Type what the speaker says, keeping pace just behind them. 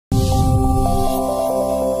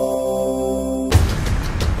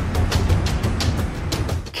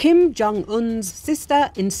Kim Jong-un's sister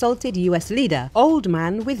insulted US leader, old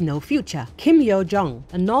man with no future. Kim Yo-jong,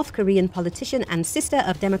 a North Korean politician and sister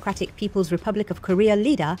of Democratic People's Republic of Korea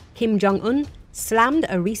leader Kim Jong-un, slammed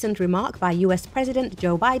a recent remark by US President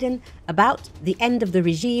Joe Biden about the end of the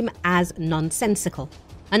regime as nonsensical.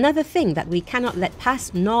 Another thing that we cannot let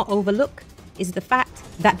pass nor overlook is the fact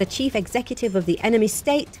that the chief executive of the enemy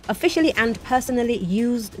state officially and personally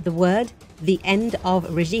used the word "the end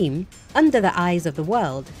of regime" under the eyes of the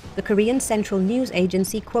world. The Korean Central News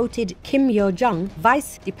Agency quoted Kim Yo-jong,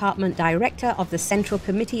 Vice Department Director of the Central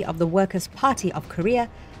Committee of the Workers' Party of Korea,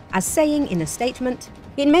 as saying in a statement,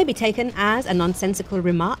 "It may be taken as a nonsensical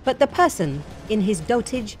remark, but the person in his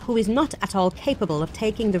dotage who is not at all capable of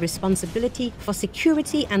taking the responsibility for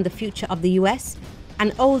security and the future of the US,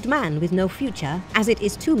 an old man with no future, as it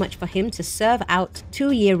is too much for him to serve out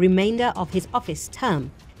 2-year remainder of his office term,"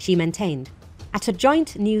 she maintained. At a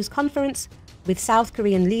joint news conference with South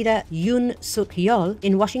Korean leader Yoon Suk-yeol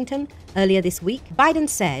in Washington earlier this week, Biden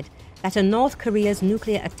said that a North Korea's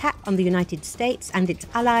nuclear attack on the United States and its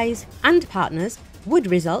allies and partners would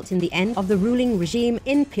result in the end of the ruling regime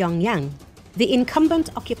in Pyongyang. The incumbent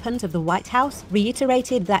occupant of the White House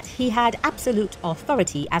reiterated that he had absolute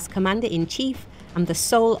authority as commander-in-chief and the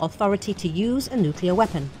sole authority to use a nuclear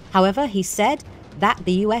weapon. However, he said that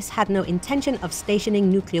the US had no intention of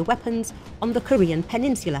stationing nuclear weapons on the Korean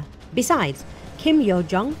peninsula. Besides, Kim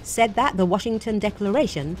Yo-jong said that the Washington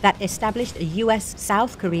Declaration that established a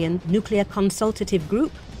US-South Korean nuclear consultative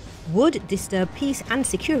group would disturb peace and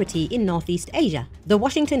security in Northeast Asia. The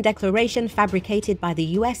Washington Declaration, fabricated by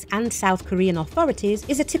the US and South Korean authorities,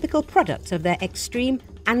 is a typical product of their extreme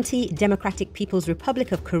anti-Democratic People's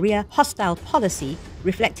Republic of Korea hostile policy,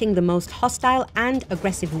 reflecting the most hostile and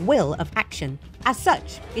aggressive will of action. As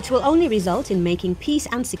such, it will only result in making peace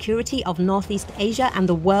and security of Northeast Asia and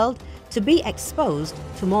the world to be exposed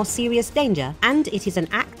to more serious danger, and it is an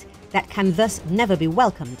act that can thus never be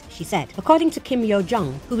welcomed, she said. According to Kim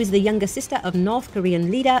Yo-jong, who is the younger sister of North Korean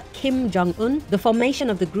leader Kim Jong-un, the formation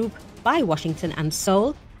of the group by Washington and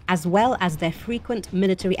Seoul, as well as their frequent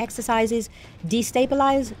military exercises,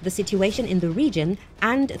 destabilize the situation in the region,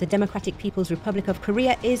 and the Democratic People's Republic of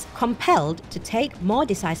Korea is compelled to take more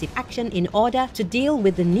decisive action in order to deal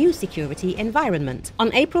with the new security environment.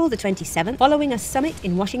 On April the 27th, following a summit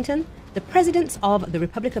in Washington, the presidents of the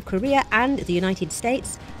Republic of Korea and the United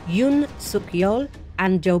States, Yoon Suk-yeol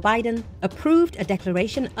and Joe Biden, approved a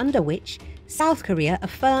declaration under which South Korea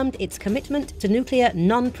affirmed its commitment to nuclear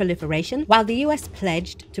non-proliferation, while the US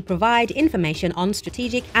pledged to provide information on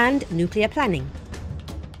strategic and nuclear planning.